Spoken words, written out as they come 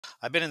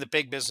I've been in the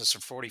pig business for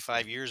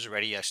 45 years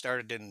already. I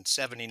started in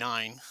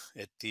 79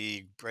 at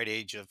the bright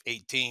age of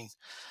 18. I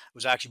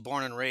was actually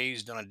born and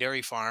raised on a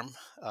dairy farm.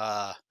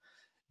 Uh,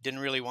 didn't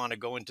really want to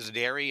go into the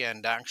dairy,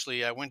 and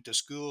actually, I went to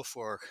school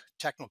for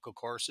technical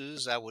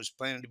courses. I was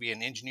planning to be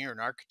an engineer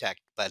and architect,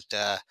 but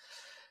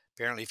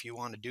apparently, if you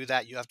want to do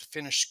that, you have to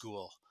finish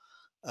school.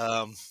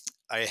 Um,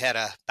 I had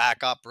a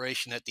back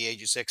operation at the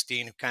age of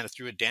 16, who kind of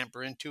threw a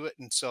damper into it,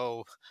 and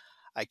so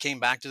I came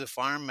back to the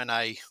farm and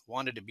I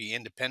wanted to be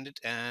independent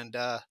and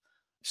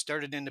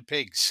started into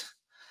pigs.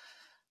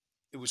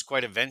 It was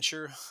quite a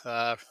venture,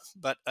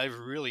 but I've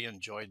really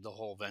enjoyed the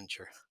whole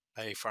venture.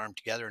 I farm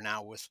together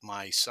now with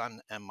my son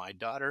and my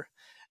daughter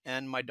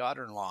in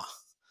law.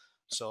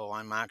 So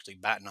I'm actually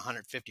batting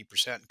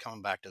 150%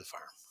 coming back to the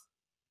farm.